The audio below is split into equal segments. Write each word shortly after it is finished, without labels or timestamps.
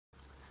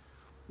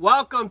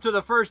Welcome to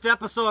the first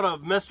episode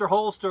of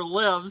MrHolster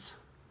Lives.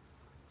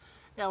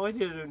 Yeah, we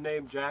need a new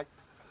name, Jack.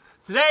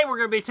 Today we're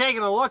going to be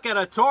taking a look at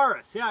a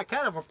Taurus. Yeah,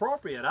 kind of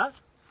appropriate, huh?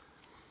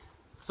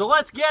 So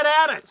let's get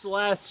at it. It's the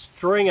last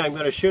string I'm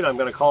going to shoot. I'm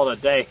going to call it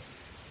a day.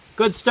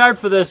 Good start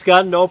for this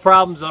gun. No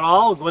problems at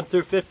all. Went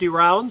through 50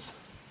 rounds.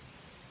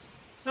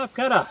 I'm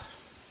kind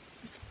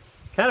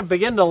of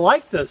beginning to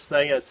like this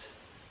thing. It's,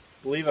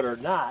 believe it or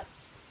not.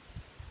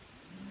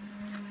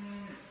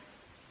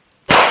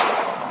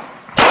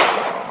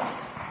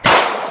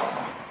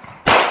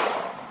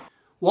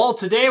 Well,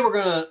 today we're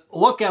going to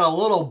look at a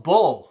little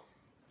bull.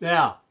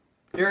 Yeah,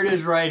 here it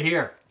is right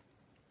here.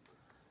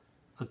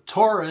 A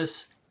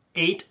Taurus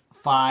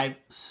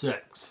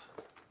 856.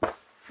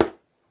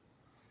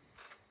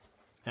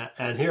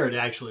 And here it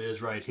actually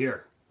is right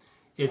here.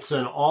 It's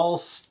an all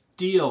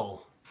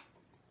steel.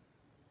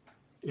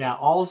 Yeah,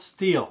 all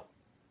steel.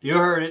 You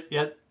heard it.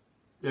 Yet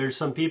there's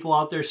some people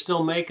out there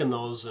still making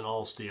those in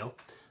all steel.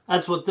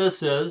 That's what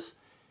this is.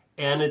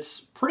 And it's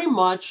pretty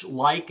much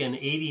like an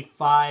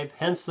 85,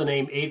 hence the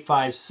name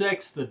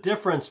 856. The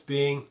difference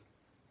being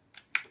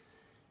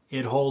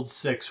it holds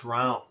 6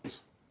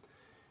 rounds.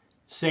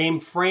 Same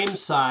frame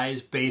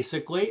size,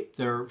 basically.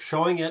 They're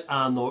showing it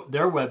on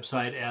their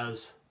website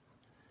as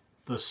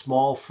the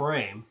small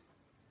frame.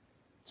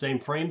 Same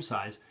frame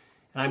size.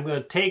 And I'm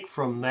going to take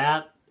from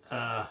that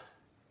that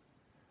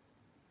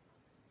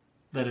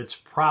it's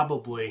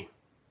probably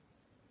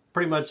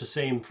pretty much the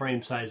same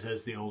frame size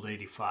as the old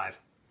 85.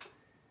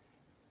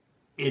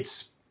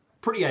 It's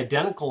pretty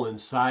identical in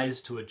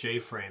size to a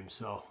J-frame,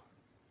 so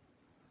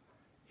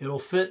it'll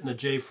fit in a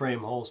J-frame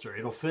holster.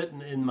 It'll fit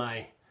in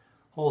my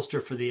holster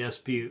for the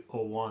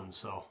SP01,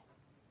 so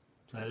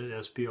is that it?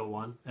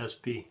 SP01?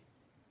 SP?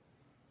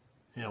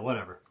 Yeah,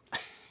 whatever.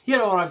 You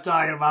know what I'm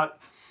talking about.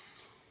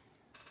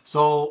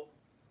 So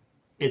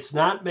it's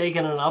not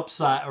making a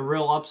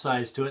real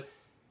upsize to it,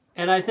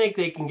 and I think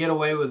they can get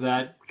away with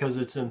that because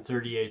it's in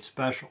 38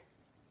 special.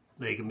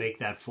 They can make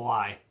that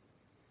fly.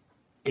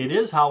 It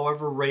is,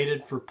 however,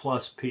 rated for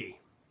plus P.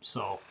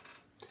 So,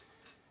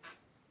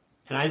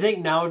 and I think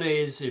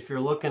nowadays, if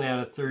you're looking at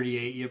a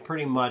 38, you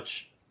pretty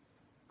much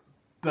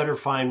better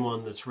find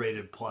one that's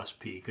rated plus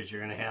P, because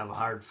you're going to have a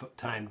hard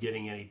time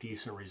getting any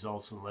decent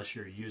results unless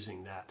you're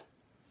using that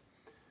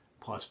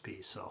plus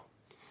P. So,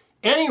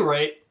 any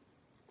rate,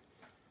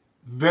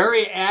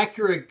 very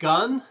accurate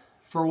gun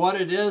for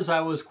what it is. I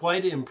was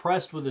quite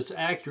impressed with its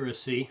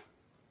accuracy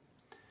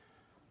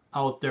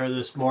out there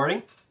this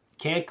morning.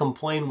 Can't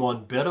complain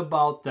one bit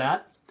about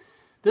that.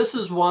 This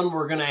is one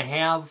we're going to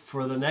have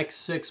for the next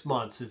 6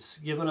 months. It's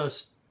given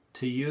us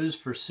to use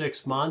for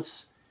 6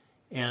 months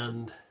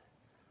and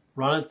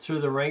run it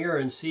through the ringer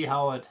and see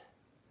how it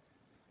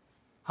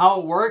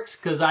works,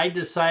 because I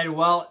decided,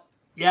 well,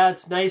 yeah,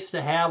 it's nice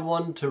to have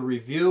one to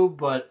review,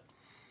 but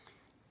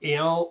you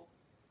know,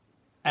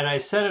 and I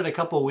said it a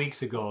couple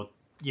weeks ago,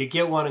 you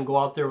get one and go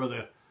out there with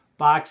a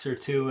box or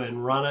two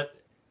and run it,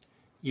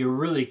 you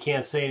really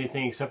can't say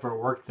anything except for it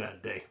worked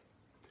that day.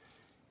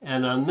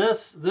 And on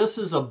this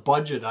is a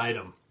budget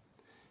item.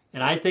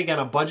 And I think on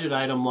a budget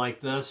item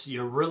like this,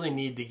 you really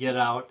need to get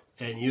out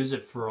and use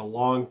it for a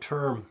long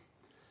term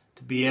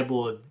to be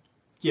able to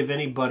give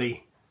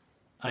anybody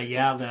a,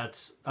 yeah,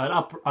 that's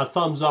a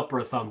thumbs up or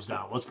a thumbs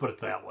down. Let's put it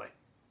that way.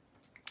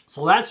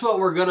 So that's what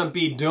we're going to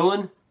be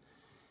doing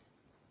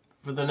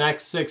for the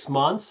next 6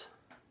 months,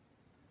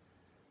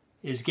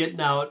 is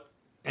getting out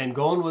and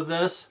going with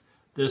this.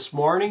 This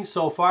morning,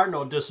 so far,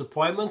 no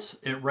disappointments.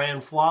 It ran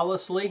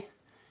flawlessly.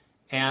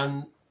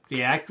 And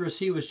the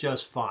accuracy was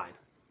just fine.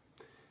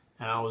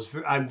 And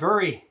I'm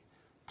very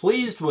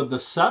pleased with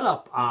the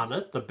setup on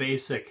it, the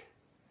basic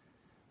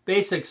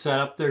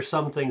setup. There's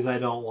some things I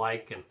don't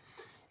like, and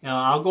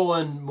I'll go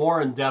in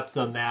more in depth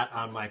on that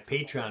on my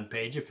Patreon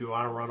page if you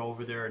want to run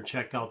over there and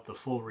check out the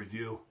full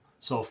review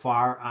so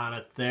far on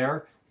it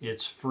there.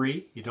 It's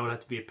free. You don't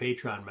have to be a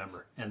Patreon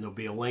member, and there'll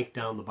be a link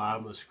down the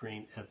bottom of the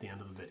screen at the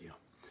end of the video.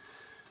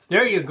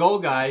 There you go,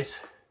 guys.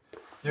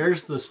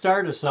 There's the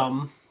start of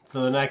something for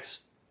the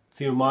next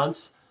few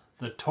months,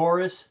 the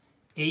Taurus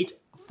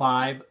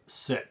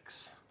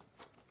 856.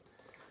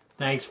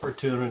 Thanks for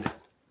tuning in.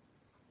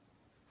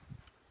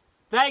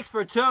 Thanks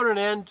for tuning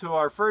in to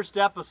our first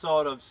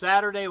episode of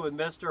Saturday with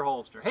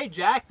MrHolster. Hey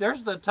Jack,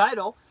 there's the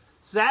title,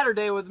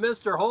 Saturday with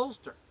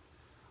MrHolster.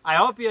 I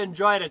hope you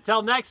enjoyed it.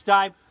 Till next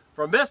time,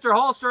 from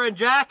MrHolster and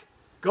Jack,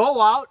 go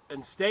out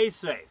and stay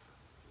safe.